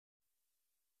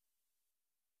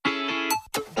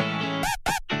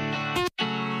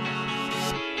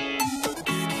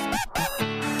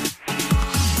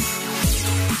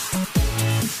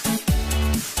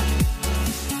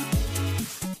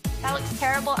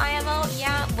IMO?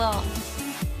 Yeah, well,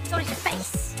 so does your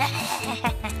face.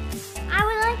 I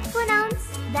would like to pronounce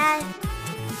that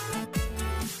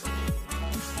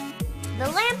the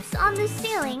lamps on the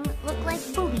ceiling look like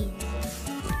boobies.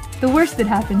 The worst that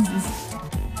happens is...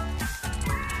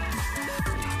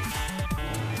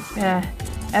 Yeah,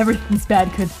 everything's bad.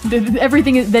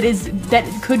 Everything that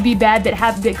could be bad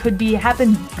that could be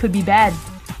bad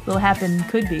will happen.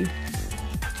 Could be.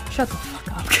 Shut the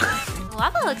fuck up.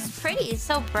 Lava looks pretty. It's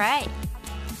so bright.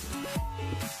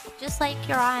 Just like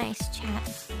your eyes, chat.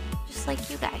 Just like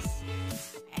you guys.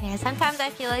 Yeah, sometimes I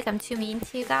feel like I'm too mean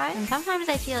to you guys, and sometimes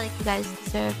I feel like you guys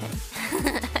deserve it.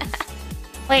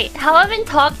 Wait, have I been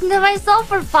talking to myself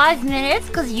for 5 minutes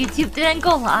because YouTube didn't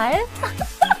go live?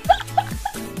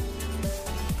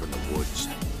 From the woods,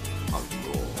 a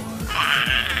roar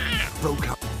broke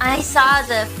up. I saw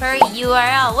the furry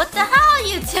URL. What the hell,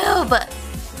 YouTube?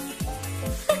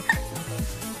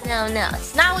 No,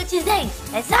 it's not what you think.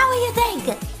 It's not what you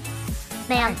think.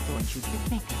 Ma'am.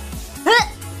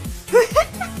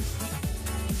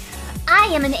 I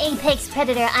am an apex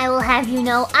predator, I will have you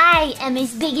know. I am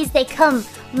as big as they come.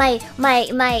 How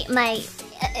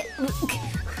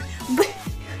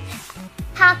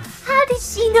did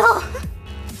she know?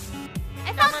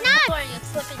 I felt nuts. Before you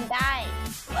slip and die.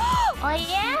 Oh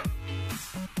yeah?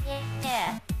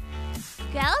 Yeah.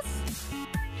 Girls?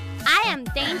 I am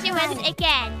dangerous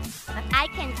again. I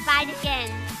can fight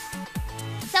again.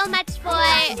 So much for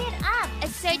a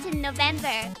certain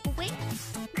November. Wait.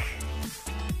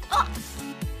 Oh,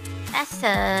 that's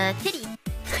a titty.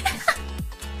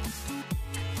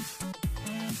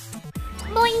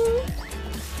 Boing.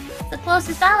 The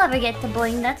closest I'll ever get to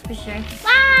boing, that's for sure.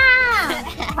 Wow!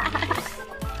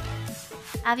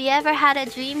 Have you ever had a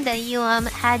dream that you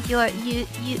had your you'll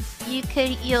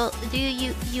do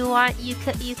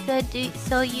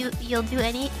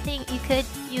anything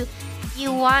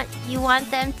you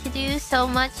want them to do so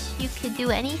much you could do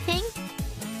anything?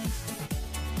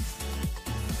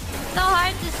 So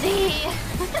hard to see.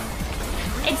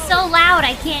 It's so loud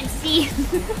I can't see.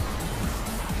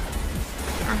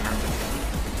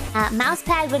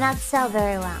 Mousepad would not sell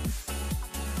very well.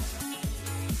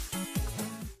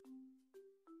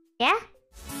 Yeah?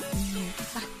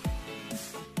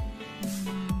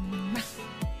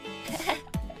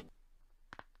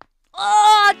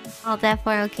 Oh! Alt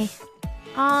F4, okay.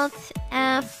 Alt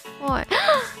F4.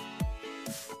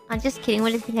 I'm just kidding. What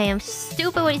do you think I am?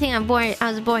 Stupid. What do you think I'm born?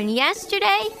 I was born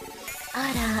yesterday?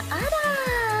 Ada.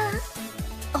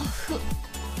 Oh.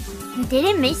 You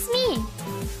didn't miss me?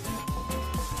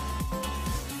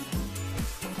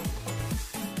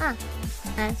 Huh.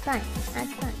 That's fine.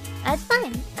 That's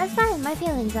fine. My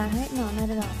feelings aren't hurt. No, not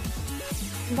at all.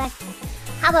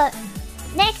 How about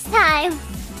next time?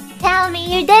 Tell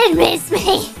me you did miss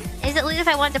me. Is it weird if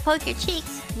I want to poke your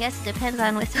cheeks? I guess it depends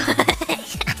on which one.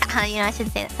 You know, I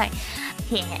shouldn't say that. Sorry.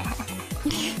 Yeah.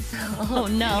 Oh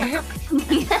no.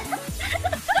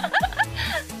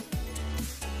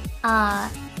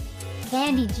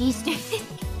 Candy G-string.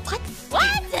 What?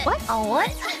 What? Oh, what?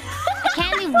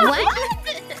 Candy what?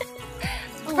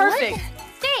 Perfect.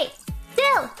 3, 2,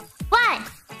 1.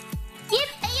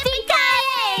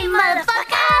 Yippee-ki-yay, motherfucker!